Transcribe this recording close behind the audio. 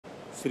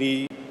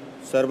Sri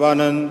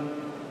Sarvanand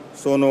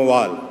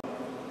Sonowal.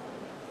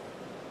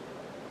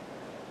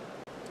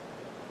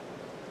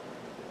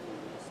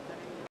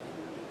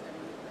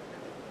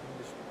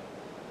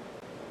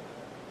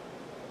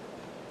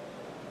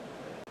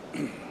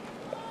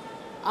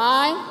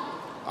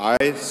 I,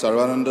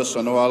 Sarvananda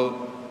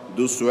Sonowal,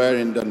 do swear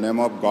in the name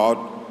of God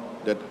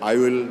that I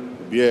will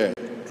bear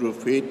true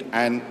faith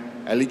and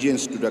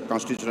allegiance to the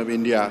Constitution of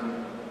India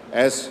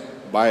as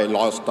by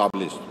law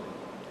established,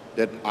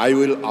 that I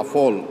will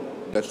uphold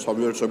the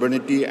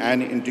sovereignty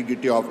and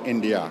integrity of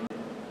India,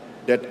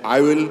 that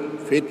I will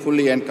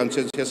faithfully and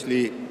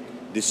conscientiously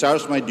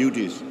discharge my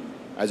duties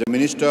as a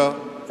Minister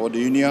for the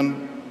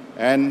Union,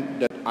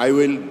 and that I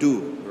will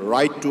do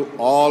right to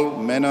all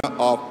manner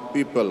of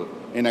people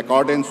in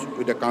accordance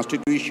with the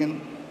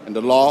Constitution and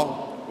the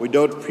law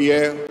without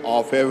fear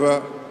or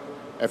favor,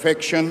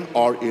 affection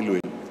or ill will.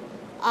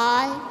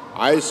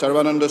 I,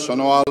 Sarvananda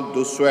Sonowal,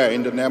 do swear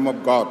in the name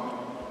of God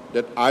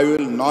that I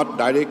will not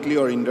directly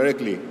or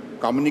indirectly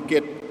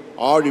communicate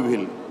or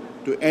reveal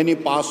to any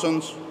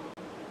persons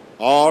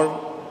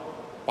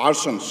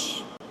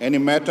any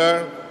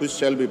matter which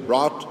shall be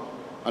brought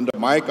under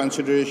my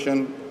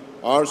consideration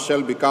or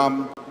shall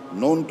become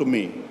known to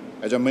me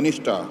as a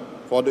Minister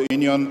for the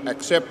Union,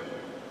 except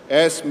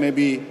as may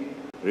be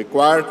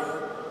required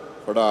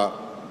for the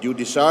due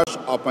discharge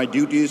of my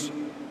duties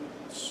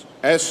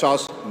as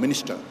such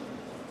Minister.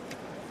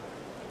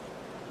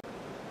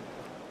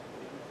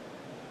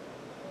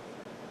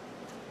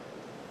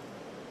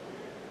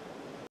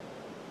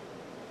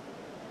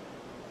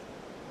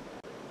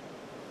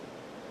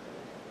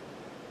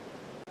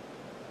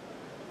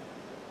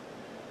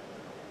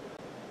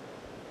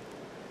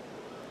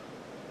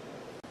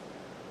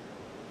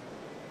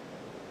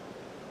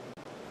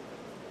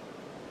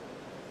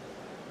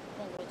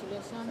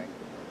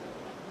 Congratulations.